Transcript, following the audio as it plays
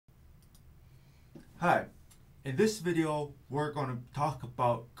Hi, in this video we're going to talk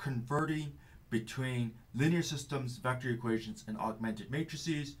about converting between linear systems, vector equations, and augmented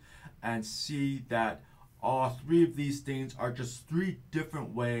matrices, and see that all three of these things are just three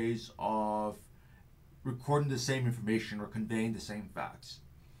different ways of recording the same information or conveying the same facts.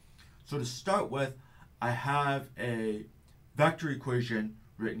 So to start with, I have a vector equation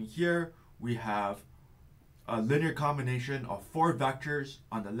written here. We have a linear combination of four vectors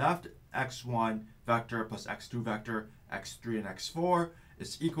on the left, x1 vector plus x2 vector, x3 and x4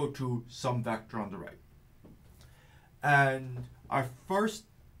 is equal to some vector on the right. And our first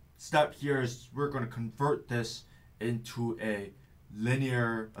step here is we're going to convert this into a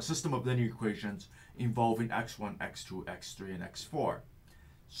system of linear equations involving x1, x2, x3, and x4.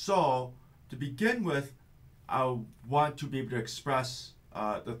 So to begin with, I want to be able to express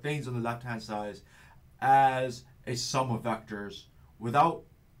the things on the left-hand side as a sum of vectors without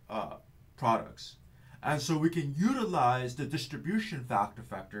products. And so we can utilize the distribution factor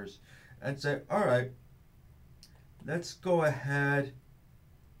vectors and say, all right, let's go ahead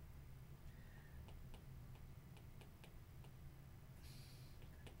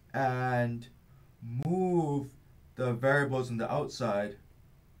and move the variables on the outside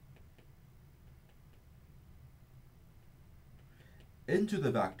into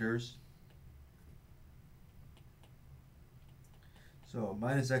the vectors. So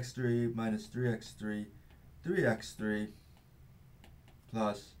minus x3 minus 3x3, 3x3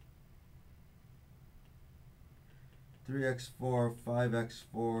 plus 3x4,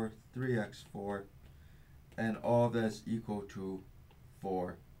 5x4, 3x4, and all this equal to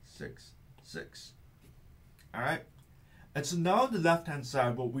 4, 6, 6. All right? And so now on the left-hand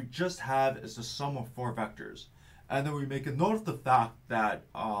side, what we just have is the sum of four vectors. And then we make a note of the fact that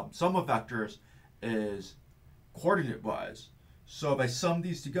sum of vectors is coordinate-wise. So if I sum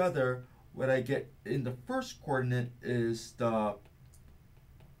these together, what I get in the first coordinate is the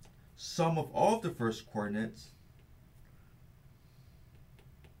sum of all of the first coordinates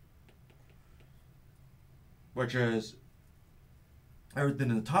which is everything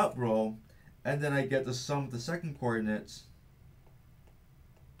in the top row, and then I get the sum of the second coordinates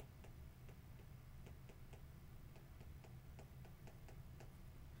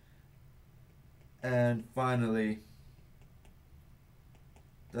and finally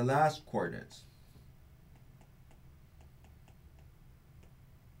the last coordinates.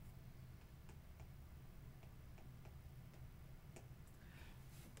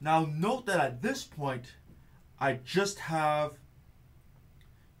 Now note that at this point I just have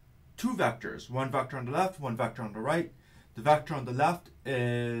two vectors, one vector on the left, one vector on the right. The vector on the left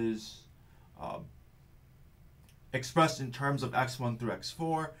is expressed in terms of x1 through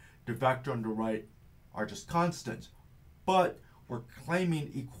x4. The vector on the right are just constants. But we're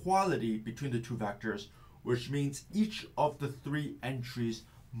claiming equality between the two vectors, which means each of the three entries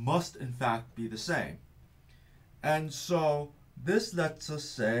must in fact be the same. And so this lets us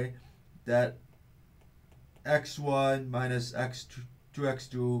say that x1 minus x2,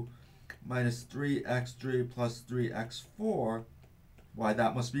 2x2 minus 3x3 plus 3x4, why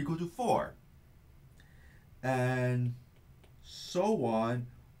that must be equal to 4. And so on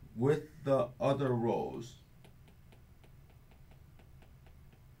with the other rows.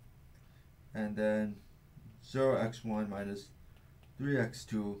 And then 0x1 minus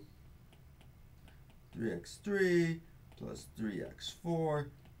 3x2, 3x3 plus 3x4,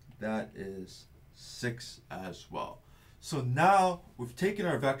 that is 6 as well. So now we've taken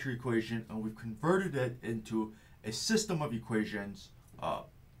our vector equation and we've converted it into a system of equations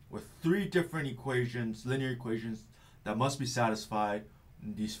with three different equations, linear equations that must be satisfied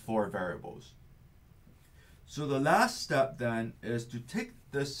in these four variables. So the last step then is to take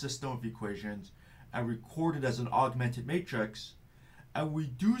this system of equations and record it as an augmented matrix, and we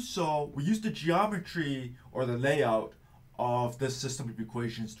do so, we use the geometry or the layout of this system of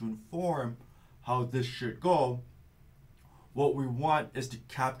equations to inform how this should go. What we want is to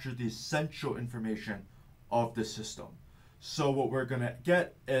capture the essential information of the system. So what we're going to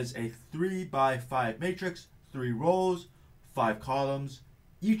get is a 3 by 5 matrix, 3 rows, 5 columns.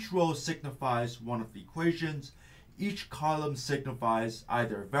 Each row signifies one of the equations. Each column signifies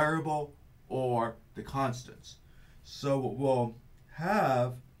either a variable or the constants. So what we'll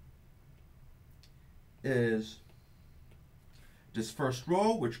have is this first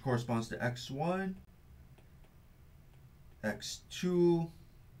row, which corresponds to x1, x2,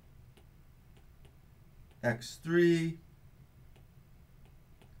 x3,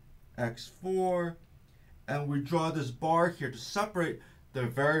 x4, and we draw this bar here to separate the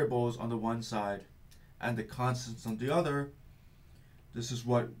variables on the one side and the constants on the other. This is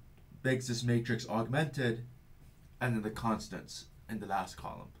what makes this matrix augmented, and then the constants in the last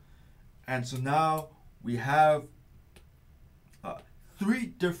column. And so now we have three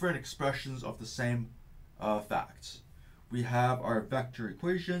different expressions of the same facts. We have our vector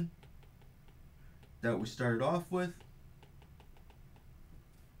equation that we started off with.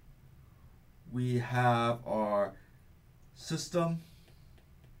 We have our system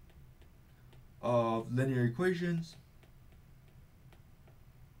of linear equations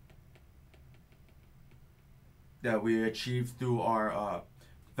that we achieved through our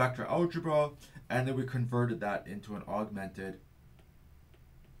vector algebra, and then we converted that into an augmented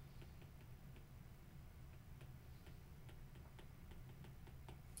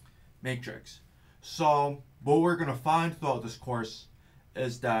matrix. So what we're going to find throughout this course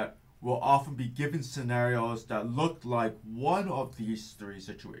is that we'll often be given scenarios that look like one of these three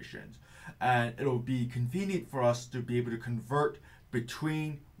situations, and it'll be convenient for us to be able to convert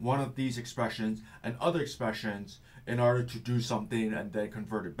between one of these expressions and other expressions in order to do something and then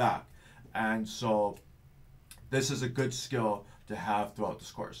convert it back. And so this is a good skill to have throughout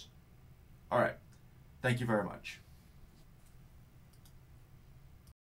this course. All right, thank you very much.